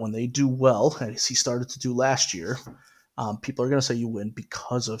like that, when they do well, as he started to do last year, people are going to say you win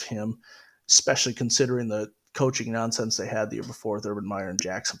because of him, especially considering the coaching nonsense they had the year before with Urban Meyer in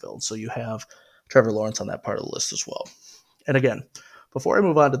Jacksonville. So you have Trevor Lawrence on that part of the list as well. And again, before I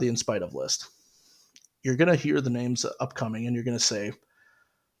move on to the in spite of list, you're going to hear the names upcoming and you're going to say,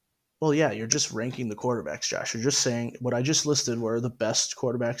 well, yeah, you're just ranking the quarterbacks, Josh. You're just saying what I just listed were the best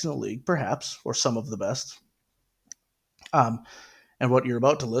quarterbacks in the league, perhaps, or some of the best. And what you're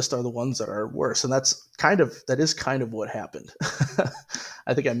about to list are the ones that are worse. And that is kind of what happened.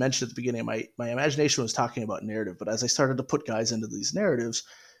 I think I mentioned at the beginning, my imagination was talking about narrative, but as I started to put guys into these narratives,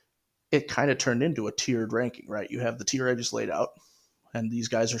 it kind of turned into a tiered ranking, right? You have the tier I just laid out, and these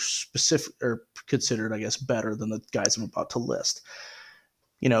guys are specific or considered, I guess, better than the guys I'm about to list.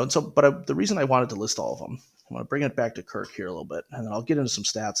 The reason I wanted to list all of them, I want to bring it back to Kirk here a little bit, and then I'll get into some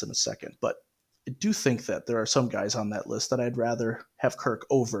stats in a second. But I do think that there are some guys on that list that I'd rather have Kirk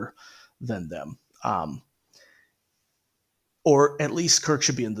over than them. Or at least Kirk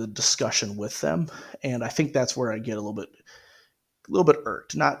should be in the discussion with them. And I think that's where I get a little bit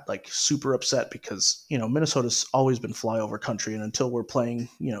irked, not like super upset, because, Minnesota's always been flyover country. And until we're playing,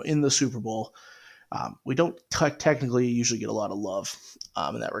 in the Super Bowl, we don't technically usually get a lot of love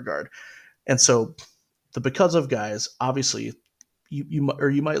in that regard. And so the because of guys, obviously, you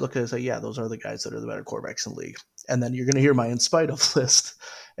might look at it and say, yeah, those are the guys that are the better quarterbacks in the league. And then you're going to hear my in spite of list,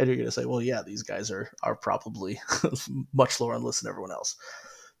 and you're going to say, well, yeah, these guys are probably much lower on the list than everyone else.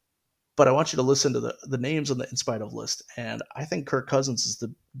 But I want you to listen to the names on the in spite of list. And I think Kirk Cousins is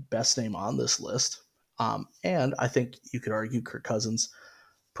the best name on this list. And I think you could argue Kirk Cousins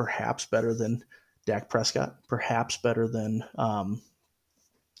perhaps better than Dak Prescott, perhaps better than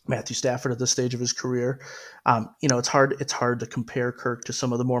Matthew Stafford at this stage of his career. It's hard to compare Kirk to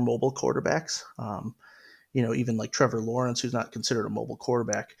some of the more mobile quarterbacks. Even like Trevor Lawrence, who's not considered a mobile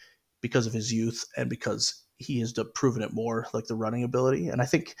quarterback because of his youth and because he has proven it more, like the running ability. And I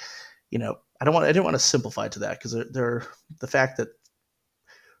think, I didn't want to simplify to that, because the fact that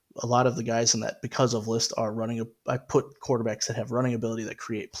a lot of the guys in that because of list are I put quarterbacks that have running ability, that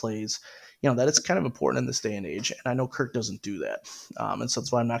create plays, that it's kind of important in this day and age. And I know Kirk doesn't do that. And so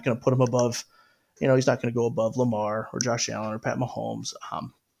that's why I'm not going to put him above, he's not going to go above Lamar or Josh Allen or Pat Mahomes.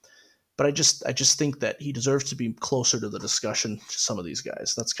 But I just think that he deserves to be closer to the discussion to some of these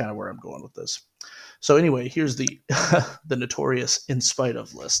guys. That's kind of where I'm going with this. So anyway, here's the the notorious in spite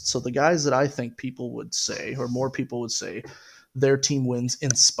of list. So the guys that I think people would say, or more people would say, their team wins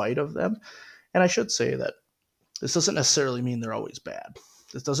in spite of them. And I should say that this doesn't necessarily mean they're always bad.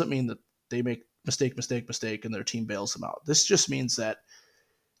 This doesn't mean that they make mistake, and their team bails them out. This just means that,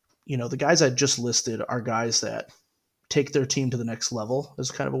 the guys I just listed are guys that take their team to the next level,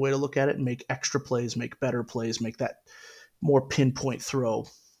 is kind of a way to look at it, and make extra plays, make better plays, make that more pinpoint throw.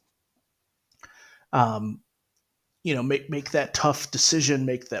 Make that tough decision,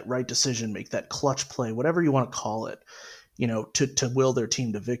 make that right decision, make that clutch play, whatever you want to call it, to will their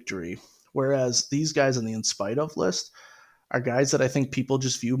team to victory. Whereas these guys on the in spite of list are guys that I think people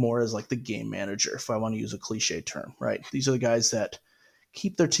just view more as like the game manager, if I want to use a cliche term, right? These are the guys that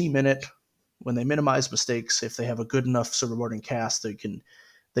keep their team in it. When they minimize mistakes, if they have a good enough supporting cast, they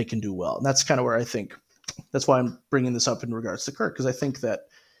can do well. And that's kind of where I think, that's why I'm bringing this up in regards to Kirk, because I think that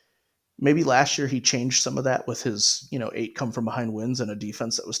maybe last year he changed some of that with his, 8 come from behind wins and a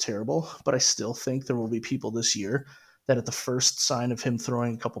defense that was terrible. But I still think there will be people this year that at the first sign of him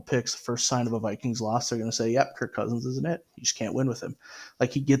throwing a couple picks, the first sign of a Vikings loss, they're going to say, yep, Kirk Cousins isn't it. You just can't win with him.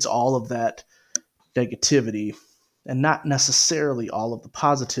 Like, he gets all of that negativity and not necessarily all of the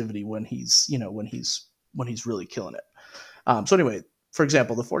positivity when he's really killing it. So anyway, for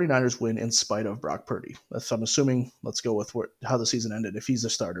example, the 49ers win in spite of Brock Purdy. That's, I'm assuming, let's go with how the season ended if he's a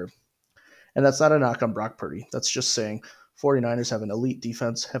starter. And that's not a knock on Brock Purdy. That's just saying 49ers have an elite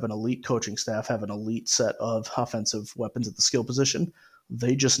defense, have an elite coaching staff, have an elite set of offensive weapons at the skill position.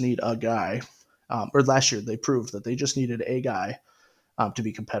 They just need a guy. Or last year, they proved that they just needed a guy to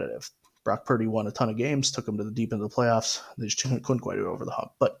be competitive. Brock Purdy won a ton of games, took them to the deep end of the playoffs. They just couldn't quite get over the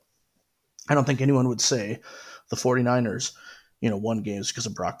hump. But I don't think anyone would say the 49ers, won games because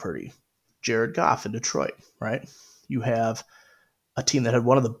of Brock Purdy. Jared Goff in Detroit, right? You have a team that had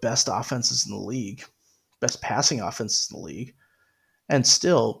one of the best offenses in the league, best passing offenses in the league, and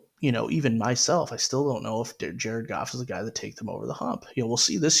still, even myself, I still don't know if Jared Goff is the guy that take them over the hump. We'll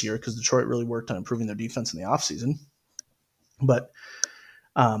see this year because Detroit really worked on improving their defense in the offseason. But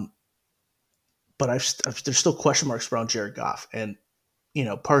there's still question marks around Jared Goff. And,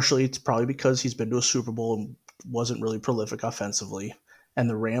 partially it's probably because he's been to a Super Bowl and wasn't really prolific offensively, and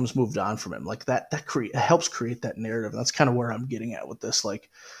the Rams moved on from him. Like that helps create that narrative. And that's kind of where I'm getting at with this. Like,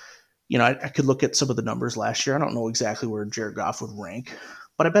 I could look at some of the numbers last year. I don't know exactly where Jared Goff would rank,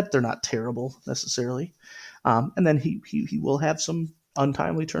 but I bet they're not terrible necessarily. And then he will have some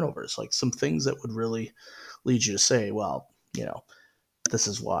untimely turnovers, like some things that would really lead you to say, well, this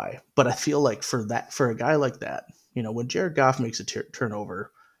is why. But I feel like for a guy like that, when Jared Goff makes a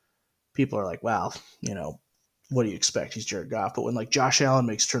turnover, people are like, wow, what do you expect? He's Jared Goff. But when like Josh Allen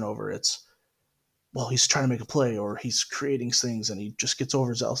makes turnover, it's, well, he's trying to make a play or he's creating things and he just gets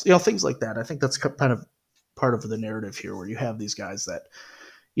overzealous. Things like that. I think that's kind of part of the narrative here where you have these guys that,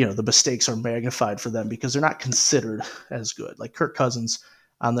 the mistakes are magnified for them because they're not considered as good. Like Kirk Cousins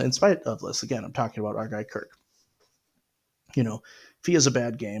on the in spite of list. Again, I'm talking about our guy Kirk. If he has a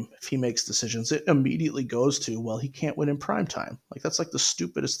bad game, if he makes decisions, it immediately goes to, well, he can't win in prime time. Like that's like the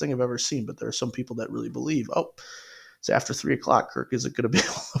stupidest thing I've ever seen. But there are some people that really believe, oh, it's after 3:00. Kirk isn't going to be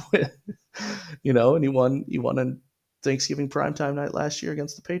able to win, and he won on Thanksgiving primetime night last year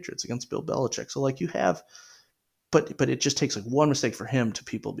against the Patriots, against Bill Belichick. So like you have, but it just takes like one mistake for him to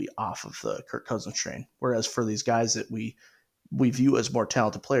people be off of the Kirk Cousins train. Whereas for these guys that we view as more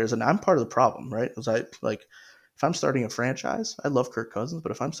talented players, and I'm part of the problem, right? Because if I'm starting a franchise, I love Kirk Cousins,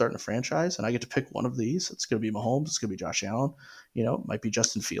 but if I'm starting a franchise and I get to pick one of these, it's going to be Mahomes, it's going to be Josh Allen, it might be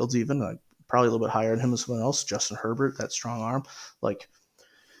Justin Fields even, probably a little bit higher than him than someone else, Justin Herbert, that strong arm.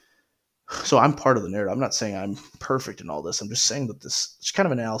 So I'm part of the narrative. I'm not saying I'm perfect in all this. I'm just saying that this is kind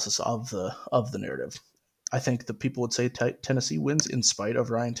of analysis of the narrative. I think that people would say Tennessee wins in spite of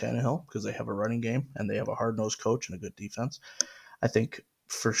Ryan Tannehill because they have a running game and they have a hard-nosed coach and a good defense. I think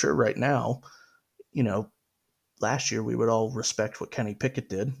for sure right now, last year we would all respect what Kenny Pickett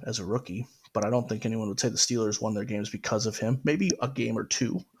did as a rookie, but I don't think anyone would say the Steelers won their games because of him. Maybe a game or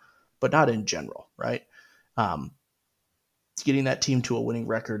two, but not in general, right? Getting that team to a winning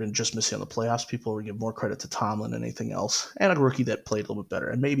record and just missing on the playoffs, people would give more credit to Tomlin than anything else, and a rookie that played a little bit better.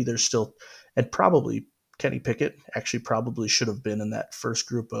 And maybe there's still, and probably Kenny Pickett actually probably should have been in that first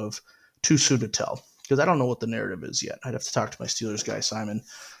group of too soon to tell, because I don't know what the narrative is yet. I'd have to talk to my Steelers guy, Simon,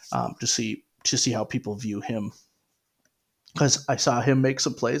 to see how people view him. Because I saw him make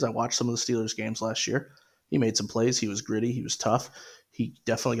some plays. I watched some of the Steelers games last year. He made some plays. He was gritty. He was tough. He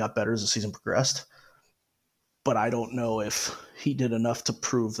definitely got better as the season progressed. But I don't know if he did enough to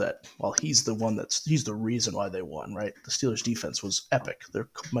prove that, well, he's the reason why they won, right? The Steelers defense was epic.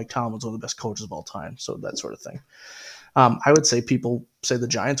 Mike Tomlin's one of the best coaches of all time, so that sort of thing. I would say people say the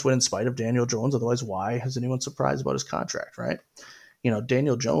Giants win in spite of Daniel Jones. Otherwise, why is anyone surprised about his contract, right?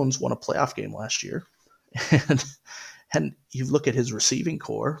 Daniel Jones won a playoff game last year. And you look at his receiving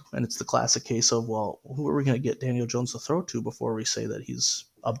core, and it's the classic case of, well, who are we going to get Daniel Jones to throw to before we say that he's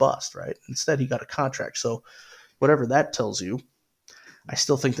a bust, right? Instead, he got a contract. So whatever that tells you, I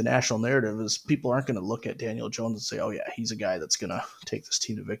still think the national narrative is people aren't going to look at Daniel Jones and say, oh, yeah, he's a guy that's going to take this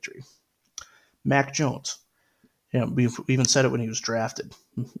team to victory. Mac Jones. We even said it when he was drafted.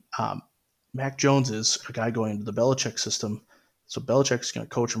 Mac Jones is a guy going into the Belichick system. So Belichick's going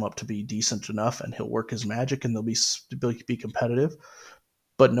to coach him up to be decent enough, and he'll work his magic, and they'll be competitive.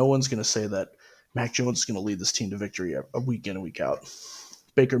 But no one's going to say that Mac Jones is going to lead this team to victory a week in and week out.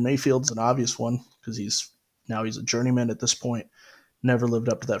 Baker Mayfield's an obvious one because he's a journeyman at this point. Never lived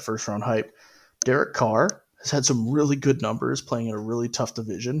up to that first-round hype. Derek Carr has had some really good numbers playing in a really tough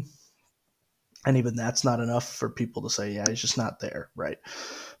division. And even that's not enough for people to say, yeah, he's just not there, right?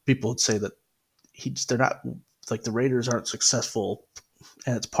 People would say that they're not like the Raiders aren't successful,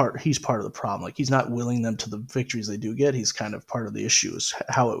 and he's part of the problem. Like, he's not willing them to the victories they do get. He's kind of part of the issue, is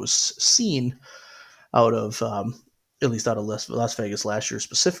how it was seen out of at least out of Las Vegas last year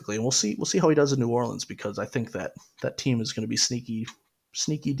specifically. And we'll see how he does in New Orleans, because I think that team is going to be sneaky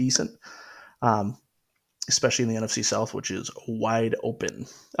decent, especially in the NFC South, which is wide open.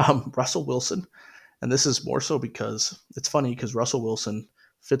 Russell Wilson, and this is more so because it's funny, because Russell Wilson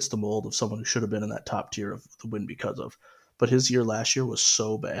fits the mold of someone who should have been in that top tier of the win because of. But his year last year was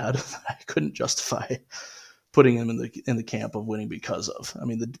so bad that I couldn't justify putting him in the camp of winning because of. I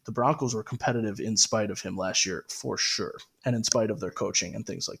mean, the Broncos were competitive in spite of him last year for sure, and in spite of their coaching and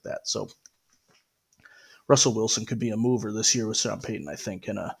things like that. So Russell Wilson could be a mover this year with Sean Payton, I think,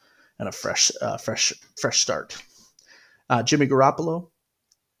 and a fresh start. Jimmy Garoppolo,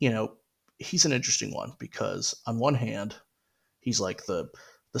 he's an interesting one, because on one hand, he's like the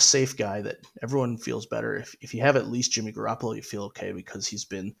safe guy that everyone feels better. If you have at least Jimmy Garoppolo, you feel okay, because he's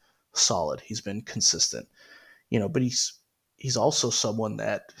been solid. He's been consistent. But he's also someone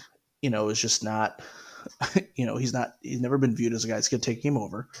that, is just not, he's never been viewed as a guy that's going to take a game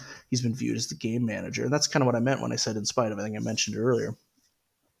over. He's been viewed as the game manager. And that's kind of what I meant when I said in spite of. I think I mentioned earlier.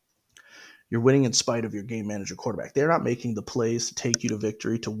 You're winning in spite of your game manager quarterback. They're not making the plays to take you to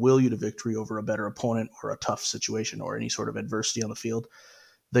victory, to will you to victory over a better opponent or a tough situation or any sort of adversity on the field.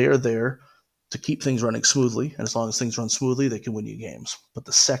 They are there to keep things running smoothly. And as long as things run smoothly, they can win you games. But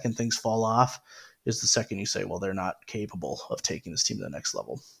the second things fall off is the second you say, well, they're not capable of taking this team to the next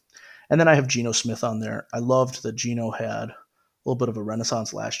level. And then I have Geno Smith on there. I loved that Geno had a little bit of a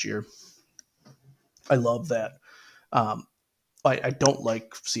renaissance last year. I love that. I don't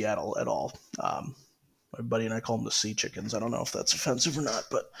like Seattle at all. My buddy and I call them the Sea Chickens. I don't know if that's offensive or not,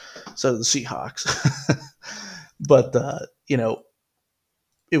 but so the Seahawks. But,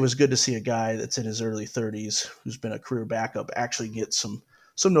 it was good to see a guy that's in his early 30s who's been a career backup actually get some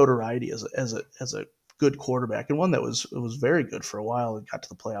notoriety as a good quarterback, and one that was very good for a while and got to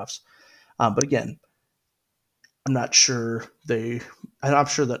the playoffs. But again, I'm not sure the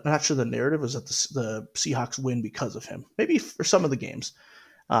narrative is that the Seahawks win because of him. Maybe for some of the games,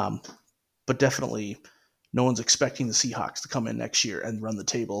 but definitely no one's expecting the Seahawks to come in next year and run the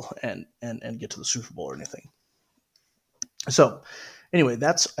table and get to the Super Bowl or anything. So anyway,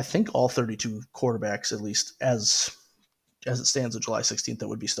 that's, I think, all 32 quarterbacks, at least as it stands on July 16th, that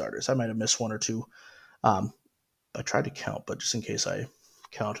would be starters. I might have missed one or two. I tried to count, but just in case I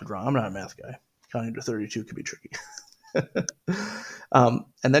counted wrong, I'm not a math guy. Counting to 32 could be tricky. And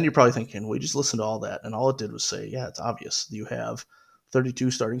then you're probably thinking, well, you just listened to all that, and all it did was say, yeah, it's obvious. You have 32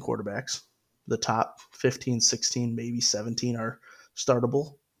 starting quarterbacks. The top 15, 16, maybe 17 are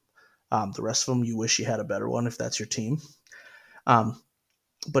startable. The rest of them, you wish you had a better one if that's your team.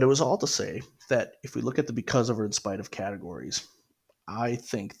 But it was all to say that if we look at the because of or in spite of categories, I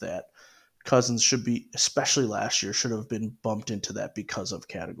think that Cousins should be, especially last year, should have been bumped into that because of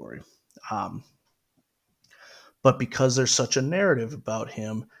category. But because there's such a narrative about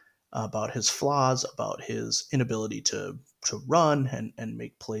him, about his flaws, about his inability to run and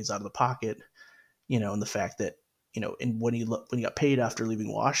make plays out of the pocket, and the fact that, and when he got paid after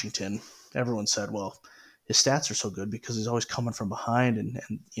leaving Washington, everyone said, well, his stats are so good because he's always coming from behind and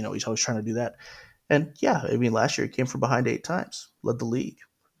he's always trying to do that. And yeah, I mean, last year he came from behind 8 times, led the league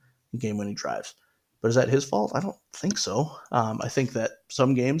in game-winning drives. But is that his fault? I don't think so. I think that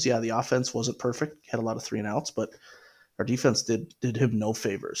some games, yeah, the offense wasn't perfect, had a lot of 3-and-outs, but our defense did him no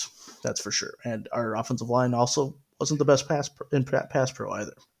favors, that's for sure. And our offensive line also wasn't the best pass pro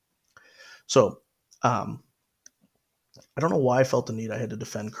either. So I don't know why I felt the need I had to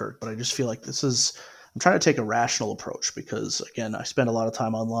defend Kirk, but I just feel like I'm trying to take a rational approach because, again, I spend a lot of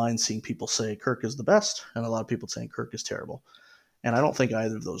time online seeing people say Kirk is the best and a lot of people saying Kirk is terrible. And I don't think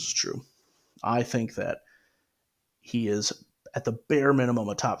either of those is true. I think that he is, at the bare minimum,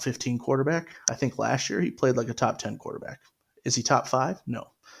 a top 15 quarterback. I think last year he played like a top 10 quarterback. Is he top 5?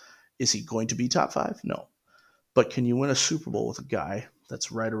 No. Is he going to be top 5? No. But can you win a Super Bowl with a guy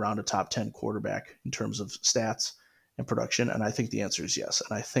that's right around a top 10 quarterback in terms of stats and production? And I think the answer is yes.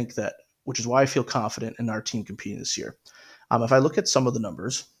 And I think that, which is why I feel confident in our team competing this year. If I look at some of the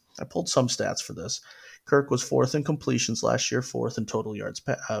numbers, I pulled some stats for this. Kirk was 4th in completions last year, 4th in total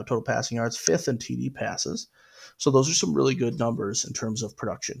passing yards, 5th in TD passes. So those are some really good numbers in terms of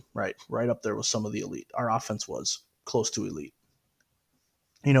production, right up there with some of the elite. Our offense was close to elite.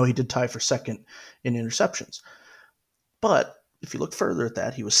 He did tie for 2nd in interceptions. But if you look further at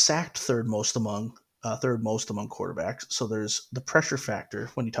that, he was sacked third most among quarterbacks. So there's the pressure factor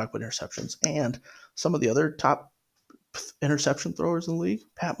when you talk about interceptions, and some of the other top interception throwers in the league,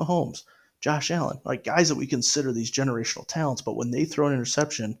 Pat Mahomes, Josh Allen, like guys that we consider these generational talents, but when they throw an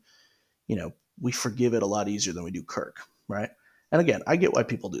interception, we forgive it a lot easier than we do Kirk, right? And again, I get why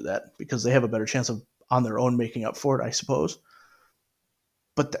people do that because they have a better chance of on their own making up for it, I suppose.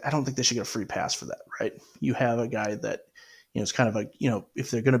 But I don't think they should get a free pass for that, right? You have a guy that, it's kind of like,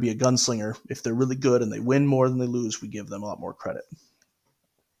 if they're going to be a gunslinger, if they're really good and they win more than they lose, we give them a lot more credit.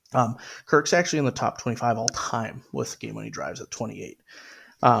 Kirk's actually in the top 25 all time with game-winning drives at 28.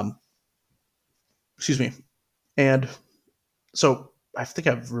 Excuse me. And so I think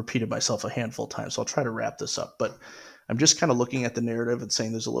I've repeated myself a handful of times, so I'll try to wrap this up. But I'm just kind of looking at the narrative and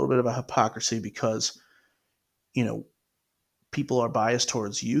saying there's a little bit of a hypocrisy because, people are biased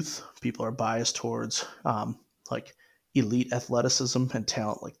towards youth. People are biased towards like elite athleticism and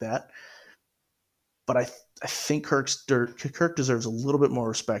talent like that. But I think Kirk deserves a little bit more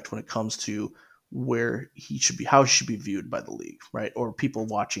respect when it comes to where he should be, how he should be viewed by the league, right? Or people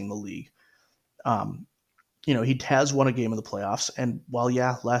watching the league. He has won a game in the playoffs. And while,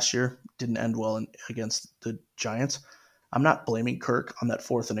 last year didn't end well against the Giants, I'm not blaming Kirk on that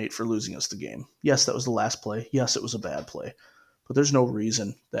 4th and 8 for losing us the game. Yes, that was the last play. Yes, it was a bad play. But there's no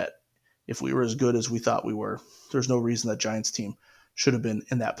reason that if we were as good as we thought we were, there's no reason that Giants team should have been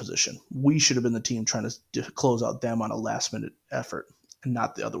in that position. We should have been the team trying to close out them on a last-minute effort and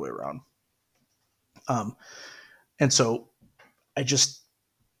not the other way around. And so I just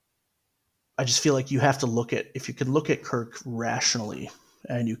feel like you have to look at, if you can look at Kirk rationally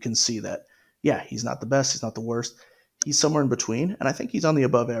and you can see that, he's not the best, he's not the worst, he's somewhere in between. And I think he's on the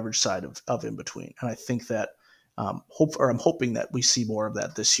above average side of in between. And I think that I'm hoping that we see more of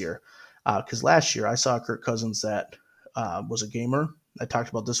that this year. Because last year I saw Kirk Cousins that was a gamer. I talked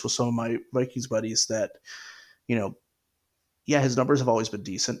about this with some of my Vikings buddies that, his numbers have always been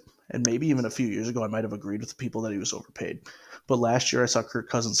decent. And maybe even a few years ago, I might have agreed with the people that he was overpaid. But last year I saw Kirk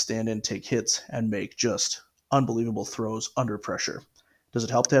Cousins stand in, take hits, and make just unbelievable throws under pressure. Does it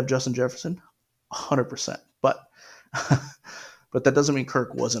help to have Justin Jefferson? 100%. But but that doesn't mean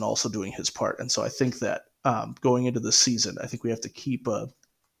Kirk wasn't also doing his part. And so I think that going into the season, I think we have to keep a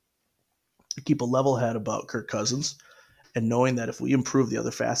level head about Kirk Cousins and knowing that if we improve the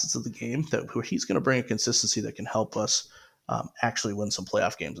other facets of the game, that he's going to bring a consistency that can help us actually win some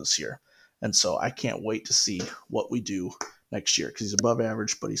playoff games this year. And so I can't wait to see what we do next year because he's above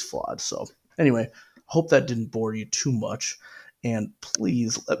average, but he's flawed. So anyway, hope that didn't bore you too much. And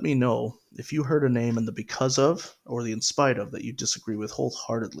please let me know if you heard a name in the because of or the in spite of that you disagree with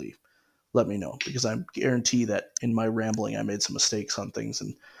wholeheartedly. Let me know because I guarantee that in my rambling, I made some mistakes on things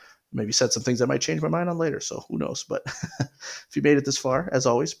and maybe said some things I might change my mind on later. So who knows? But if you made it this far, as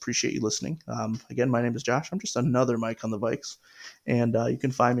always, appreciate you listening. Again, my name is Josh. I'm just another Mike on the Vikes. And you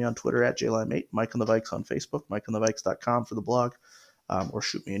can find me on Twitter at JLime8, Mike on the Vikes on Facebook, MikeOnTheVikes.com for the blog, or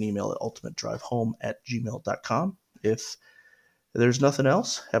shoot me an email at ultimatedrivehome@gmail.com. If there's nothing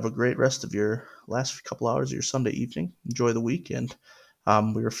else, have a great rest of your last couple hours of your Sunday evening. Enjoy the week. And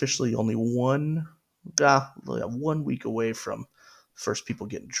we're officially only 1 week away from first people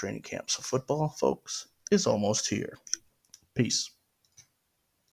getting to training camp. So football, folks, is almost here. Peace.